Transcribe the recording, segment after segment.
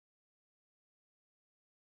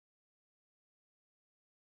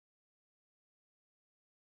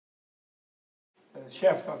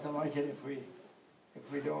chef doesn't like it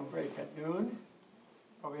if we don't break at noon.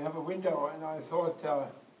 But we have a window, and I thought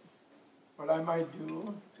what I might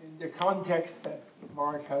do in the context that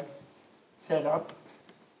Mark has set up,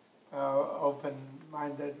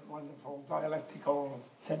 open-minded, wonderful, dialectical,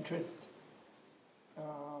 centrist,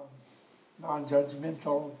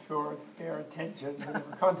 non-judgmental, pure, bare attention,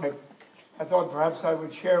 whatever context, I thought perhaps I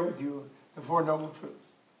would share with you the Four Noble Truths.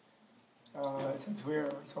 Since we're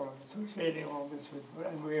sort of associating all this with,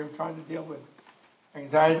 and we're trying to deal with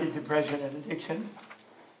anxiety, depression, and addiction,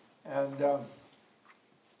 and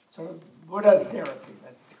sort of Buddha's therapy,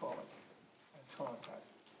 let's call it. Let's call it that.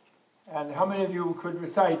 And how many of you could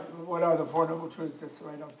recite what are the Four Noble Truths just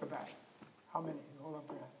right off the bat? How many? Hold up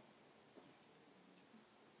your hand.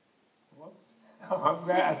 Whoops. Oh, I'm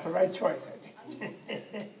glad that's the right choice, I think.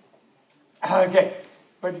 Okay,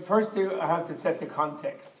 but first I have to set the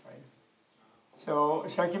context, right? So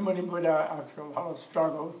Shakyamuni Buddha, after a lot of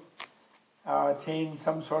struggles, attained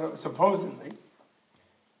some sort of, supposedly,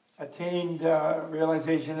 attained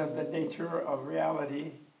realization of the nature of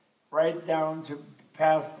reality right down to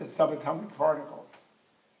past the subatomic particles,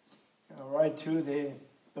 right to the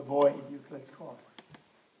void, let's call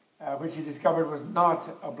it, which he discovered was not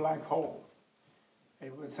a black hole.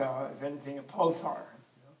 It was, if anything, a pulsar,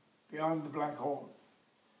 beyond the black holes.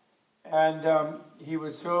 And he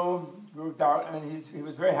was so grouped out, and he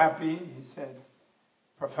was very happy, he said,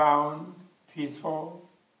 profound, peaceful,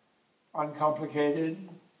 uncomplicated,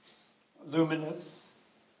 luminous,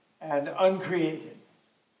 and uncreated,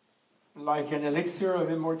 like an elixir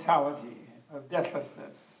of immortality, of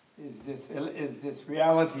deathlessness, is this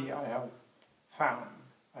reality I have found,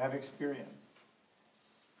 I have experienced.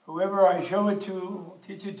 Whoever I show it to,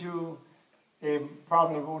 teach it to, they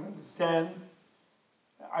probably won't understand.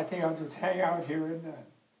 I think I'll just hang out here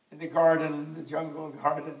in the garden, the jungle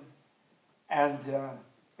garden, and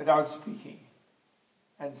without speaking,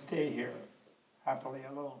 and stay here happily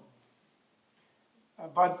alone.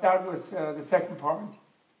 But that was the second part.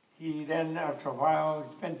 He then, after a while,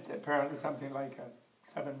 spent apparently something like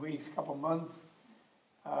 7 weeks, couple months,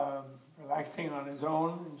 relaxing on his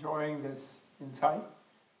own, enjoying this insight.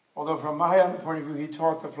 Although from Mahayana point of view, he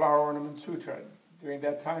taught the Flower Ornament Sutra during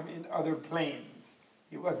that time in other planes.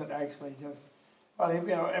 He wasn't actually just, well,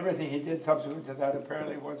 everything he did subsequent to that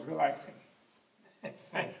apparently was relaxing.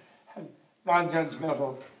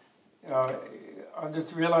 Non-judgmental, on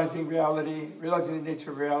just realizing reality, realizing the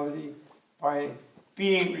nature of reality by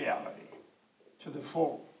being reality to the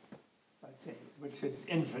full, let's say, which is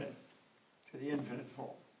infinite, to the infinite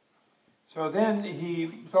full. So then he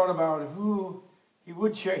thought about who he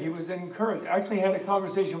would share. He was encouraged. Actually had a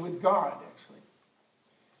conversation with God, actually.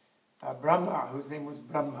 Brahma, whose name was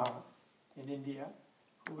Brahma in India,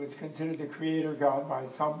 who was considered the creator god by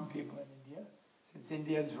some people in India, since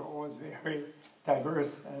Indians were always very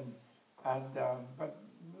diverse, but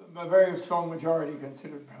a very strong majority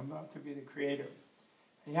considered Brahma to be the creator.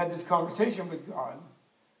 He had this conversation with God,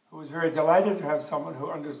 who was very delighted to have someone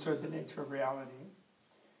who understood the nature of reality,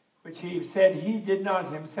 which he said he did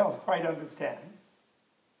not himself quite understand.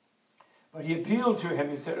 But he appealed to him.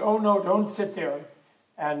 He said, oh no, don't sit there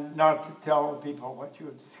and not tell people what you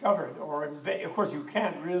have discovered. Or, of course, you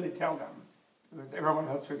can't really tell them, because everyone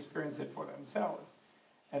has to experience it for themselves.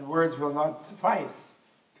 And words will not suffice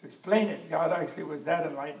to explain it. God actually was that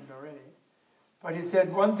enlightened already. But he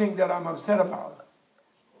said, one thing that I'm upset about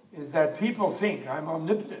is that people think I'm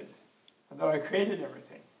omnipotent and that I created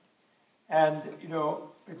everything. And,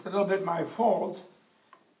 it's a little bit my fault,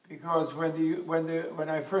 because when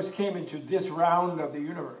I first came into this round of the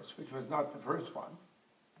universe, which was not the first one,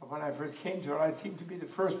 but when I first came to it, I seemed to be the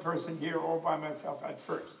first person here all by myself at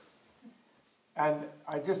first. And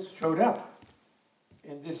I just showed up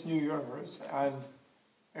in this new universe, and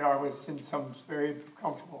I was in some very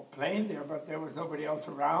comfortable plane there, but there was nobody else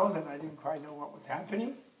around, and I didn't quite know what was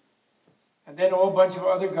happening. And then a whole bunch of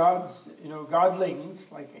other gods,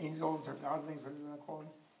 godlings, like angels or godlings, whatever you want to call them,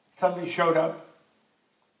 suddenly showed up,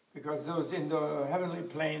 because those in the heavenly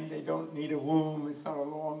plane, they don't need a womb. It's not a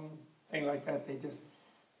long thing like that. They just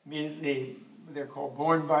immediately, they're called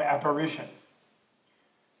born by apparition.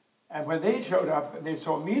 And when they showed up and they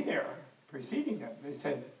saw me there, preceding them, they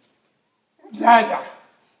said, Dada.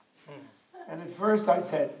 And at first I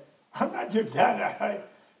said, I'm not your Dada.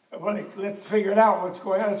 Let's figure it out. What's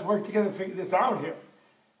going on? Let's work together to figure this out here.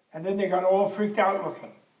 And then they got all freaked out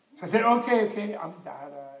looking. So I said, okay, I'm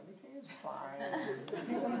Dada. Everything is fine.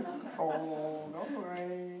 Everything's under control. Don't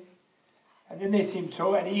worry. And then they seemed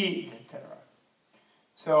so at ease, etc.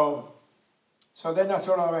 So then I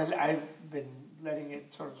sort of, I've been letting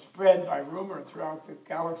it sort of spread by rumor throughout the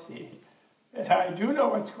galaxy that I do know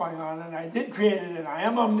what's going on, and I did create it, and I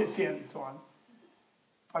am omniscient, and so on.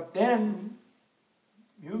 But then,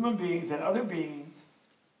 human beings and other beings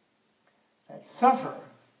that suffer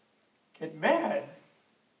get mad,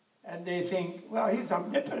 and they think, well, he's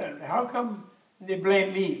omnipotent. How come they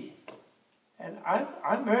blame me? And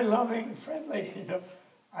I'm very loving and friendly, you know.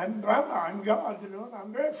 I'm Brahma, I'm God, you know,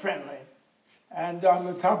 I'm very friendly. And I'm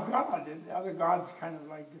the top God, and the other gods kind of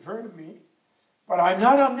like defer to me. But I'm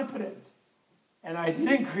not omnipotent. And I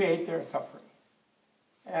didn't create their suffering.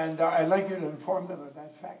 And I'd like you to inform them of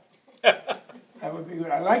that fact. That would be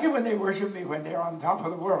good. I like it when they worship me when they're on top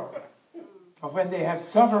of the world. But when they have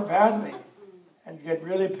suffered badly and get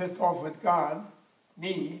really pissed off with God,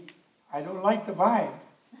 me, I don't like the vibe.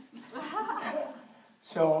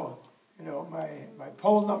 So, you know, my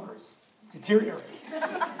poll numbers deteriorate.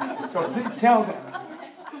 So please tell them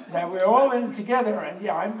that we're all in it together, and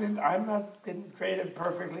yeah, didn't create it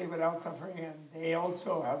perfectly without suffering, and they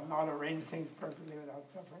also have not arranged things perfectly without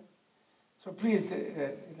suffering. So please, tell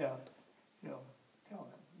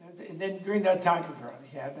them. And then during that time, apparently,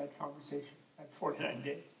 he had that conversation, that 49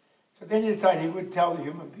 days. So then he decided he would tell the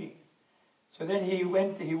human beings. So then he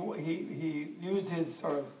used his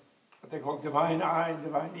sort of what they call divine eye and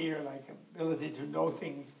divine ear, like ability to know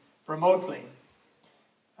things remotely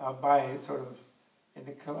by sort of in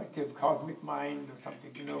the collective cosmic mind or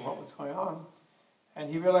something to know what was going on. And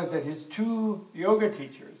he realized that his two yoga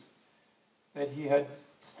teachers that he had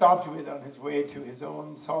stopped with on his way to his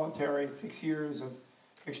own solitary 6 years of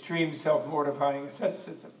extreme self-mortifying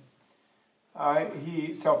asceticism,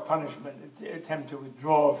 self-punishment, attempt to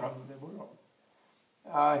withdraw from the world.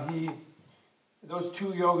 Those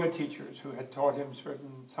two yoga teachers who had taught him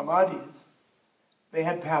certain samadhis, they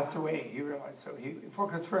had passed away, he realized. So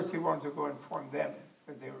because first he wanted to go inform them,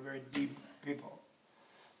 because they were very deep people,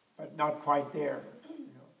 but not quite there, you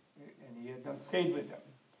know, and he had not stayed with them.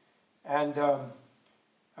 And,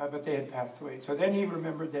 but they had passed away. So then he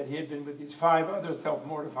remembered that he had been with these 5 other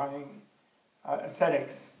self-mortifying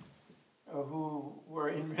ascetics who were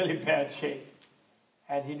in really bad shape.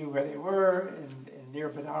 And he knew where they were, near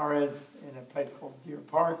Benares, in a place called Deer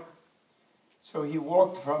Park. So he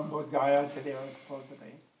walked from Bodh Gaya to there,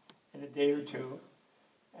 supposedly, in a day or two.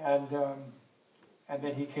 And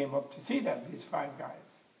then he came up to see them, these 5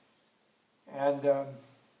 guys. And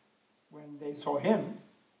when they saw him,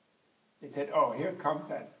 they said, oh, here comes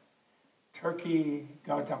that Turkey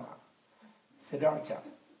Gautama, Siddhartha.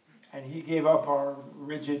 And he gave up our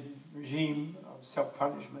rigid regime of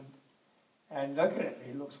self-punishment. And look at him,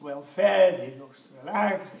 he looks well-fed, he looks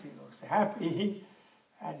relaxed, he looks happy,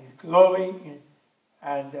 and he's glowing,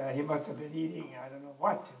 and he must have been eating, I don't know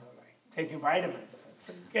what, you know, like taking vitamins.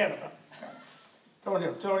 Forget about this guy.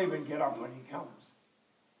 Don't even get up when he comes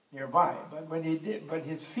nearby. But when he did, but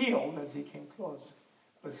his field, as he came close,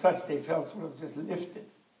 was such they felt sort of just lifted.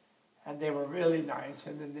 And they were really nice,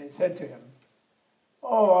 and then they said to him,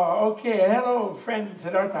 oh, okay, hello, friend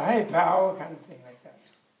Siddhartha, hey, pal, kind of thing like that.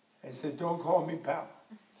 He said, don't call me pal.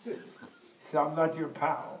 He said, I'm not your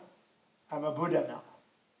pal. I'm a Buddha now.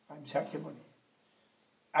 I'm Shakyamuni.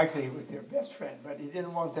 Actually, he was their best friend, but he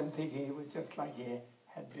didn't want them thinking he was just like he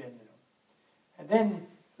had been. You know. And then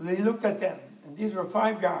he looked at them, and these were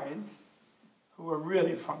 5 guys who were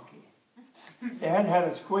really funky. They hadn't had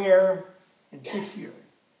a square in 6 years.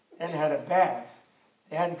 They hadn't had a bath.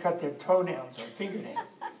 They hadn't cut their toenails or fingernails.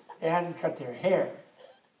 They hadn't cut their hair.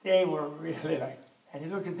 They were really like, and he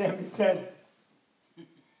looked at them and said,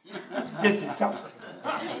 this is suffering.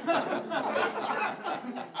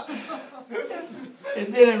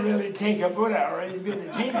 It didn't really take a Buddha or he's been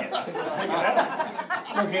a genius to figure that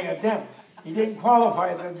out. Looking at them. He didn't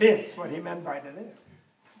qualify the this, what he meant by the this.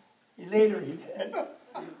 He did.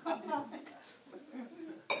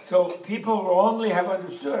 So people wrongly have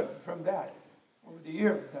understood from that over the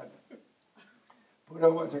years that Buddha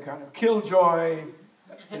was a kind of killjoy,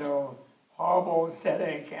 you know, horrible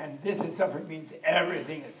ascetic, and this is suffering means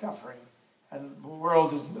everything is suffering, and the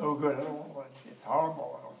world is no good at all, and it's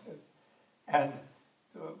horrible and all this. And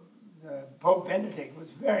the Pope Benedict was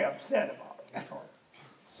very upset about it. He thought,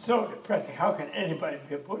 so depressing, how can anybody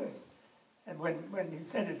be a Buddhist? And when he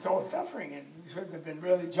said it's all suffering, and we should have been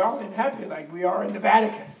really jolly and happy like we are in the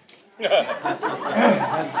Vatican.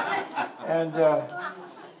 and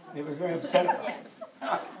he was very upset about it.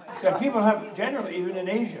 So people have generally, even in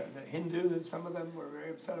Asia, the Hindus, some of them were very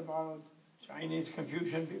upset about it. Chinese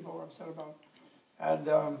Confucian people were upset about it. And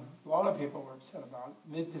a lot of people were upset about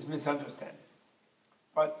this misunderstanding.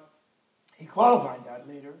 But he qualified that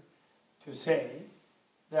later to say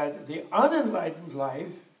that the unenlightened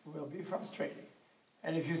life will be frustrating.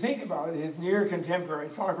 And if you think about it, his near contemporary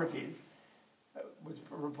Socrates was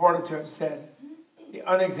reported to have said, the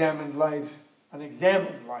unexamined life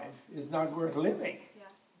is not worth living. Yes.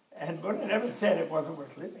 And Buddha never said it wasn't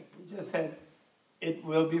worth living. He just said it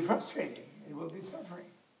will be frustrating. It will be suffering.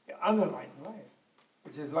 The unenlightened life,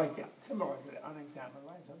 which is similar to the unexamined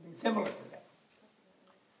life, something similar to that.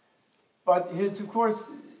 But of course,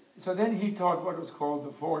 so then he taught what was called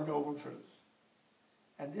the Four Noble Truths.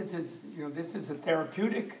 And this is a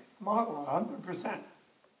therapeutic model, 100%.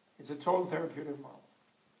 It's a total therapeutic model.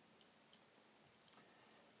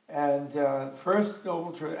 And first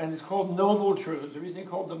noble truth, and it's called noble truths. The reason he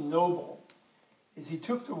called them noble is he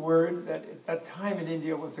took the word that at that time in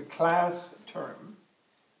India was a class term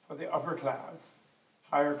for the upper class,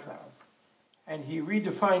 higher class, and he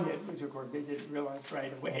redefined it, which of course they didn't realize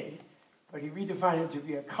right away, but he redefined it to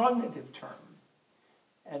be a cognitive term.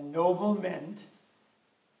 And noble meant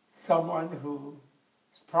someone who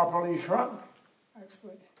is properly shrunk,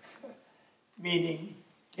 actually, meaning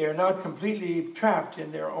they are not completely trapped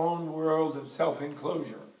in their own world of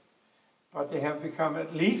self-enclosure, but they have become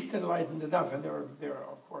at least enlightened enough, and there are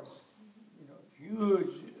of course,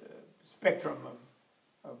 huge spectrum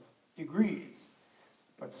of degrees,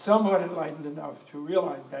 but somewhat enlightened enough to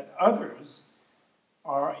realize that others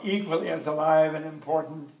are equally as alive and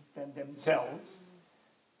important than themselves,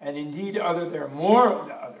 and indeed they're more of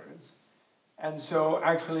the others, and so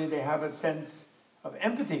actually they have a sense of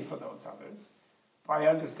empathy for those others. By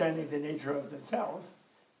understanding the nature of the self,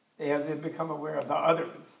 they have then become aware of the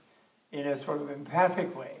others in a sort of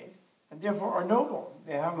empathic way, and therefore are noble.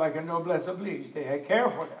 They have like a noblesse oblige. They care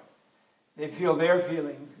for them. They feel their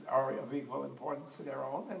feelings are of equal importance to their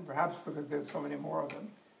own, and perhaps because there's so many more of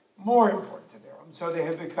them, more important to their own. So they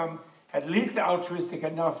have become at least altruistic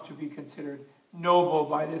enough to be considered noble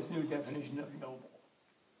by this new definition of noble.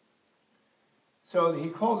 So he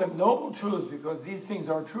called them noble truths because these things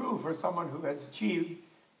are true for someone who has achieved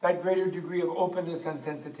that greater degree of openness and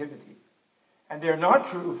sensitivity. And they're not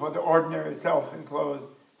true for the ordinary self-enclosed,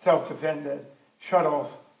 self-defended,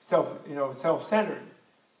 shut-off, self-centered,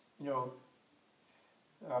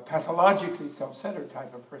 pathologically self-centered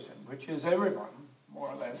type of person, which is everyone, more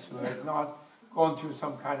or less, who has not gone through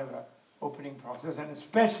some kind of an opening process, and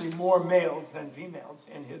especially more males than females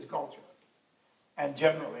in his culture. And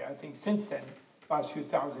generally, I think since then, last few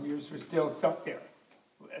thousand years, we're still stuck there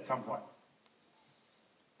at some point.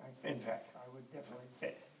 In fact, I would definitely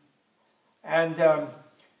say. And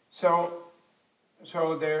so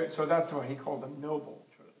that's why he called them noble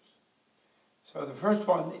truths. So the first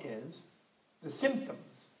one is the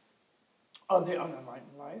symptoms of the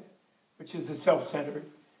unenlightened life, which is the self-centered,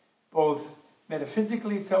 both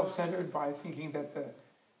metaphysically self-centered by thinking that the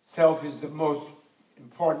self is the most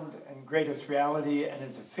important and greatest reality and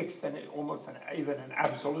is a fixed and almost even an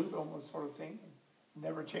absolute almost sort of thing.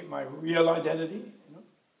 Never change my real identity,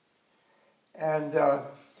 And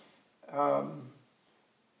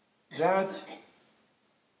that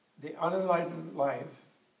the unenlightened life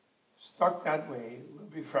stuck that way will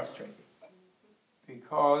be frustrating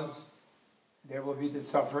because there will be the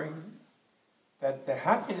suffering, that the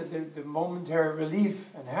happiness, the momentary relief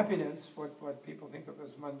and happiness, what people think of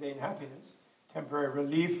as mundane happiness, temporary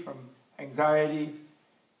relief from anxiety,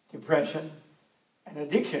 depression, and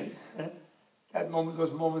addiction,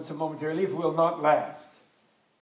 those moments of momentary relief will not last.